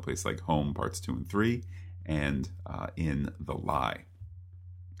There's No Place Like Home Parts 2 and 3 and in The Lie.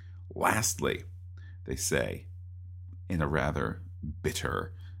 Lastly, they say, in a rather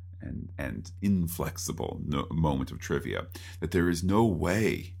bitter and inflexible moment of trivia, that there is no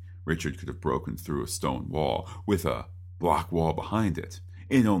way Richard could have broken through a stone wall with a block wall behind it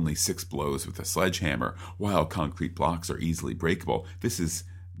in only 6 blows with a sledgehammer, while concrete blocks are easily breakable. This is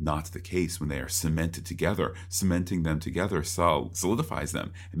not the case when they are cemented together. Cementing them together solidifies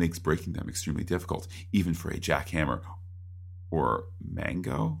them and makes breaking them extremely difficult, even for a jackhammer or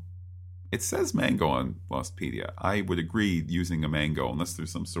mango. It says mango on Lostpedia. I would agree using a mango, unless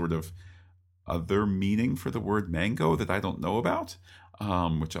there's some sort of other meaning for the word mango that I don't know about,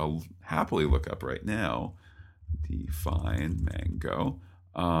 which I'll happily look up right now. Define mango.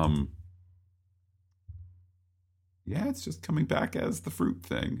 Yeah, it's just coming back as the fruit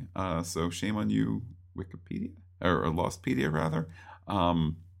thing. So shame on you, Wikipedia, or Lostpedia rather.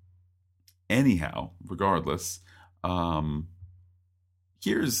 Anyhow, regardless,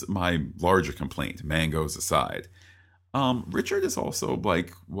 here's my larger complaint, mangoes aside. Richard is also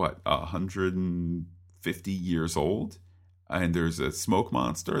 150 years old. And there's a smoke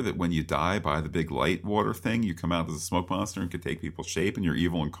monster that when you die by the big light water thing, you come out as a smoke monster and can take people's shape and you're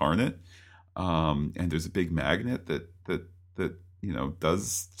evil incarnate. And there's a big magnet that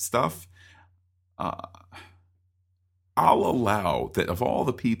does stuff. I'll allow that of all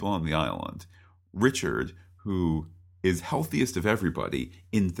the people on the island, Richard, who is healthiest of everybody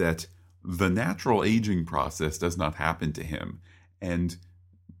in that the natural aging process does not happen to him. And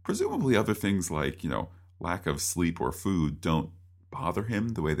presumably other things like, lack of sleep or food don't bother him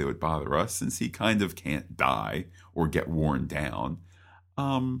the way they would bother us, since he kind of can't die or get worn down.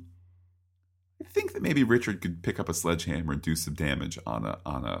 I think that maybe Richard could pick up a sledgehammer and do some damage on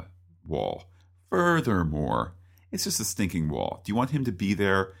a wall. Furthermore, it's just a stinking wall. Do you want him to be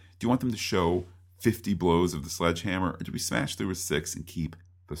there? Do you want them to show 50 blows of the sledgehammer, or do we smash through with 6 and keep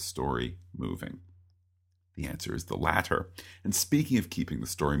the story moving? The answer is the latter. And speaking of keeping the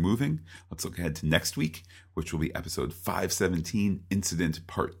story moving, let's look ahead to next week, which will be episode 517, Incident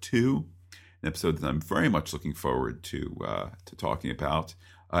Part 2. an episode that I'm very much looking forward to talking about.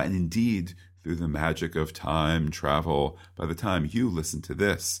 And indeed, through the magic of time travel, by the time you listen to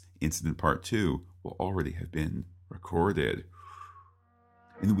this, Incident Part 2 will already have been recorded.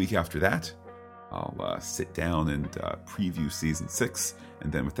 In the week after that, I'll sit down and preview Season 6,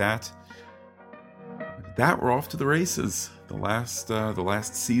 and then with that, we're off to the races. The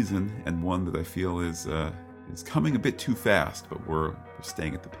last season, and one that I feel is coming a bit too fast, but we're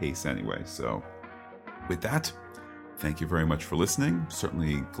staying at the pace anyway. So with that, thank you very much for listening.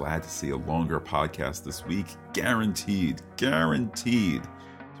 Certainly glad to see a longer podcast this week. Guaranteed to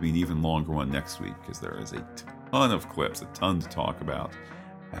be an even longer one next week, because there is a ton of clips, a ton to talk about,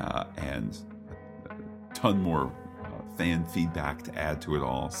 and a ton more fan feedback to add to it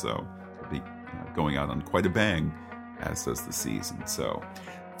all. So it'll be going out on quite a bang, as does the season. So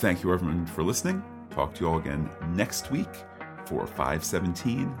thank you everyone for listening. Talk to you all again next week for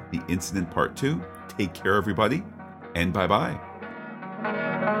 517, The Incident Part 2. Take care, everybody, and bye-bye.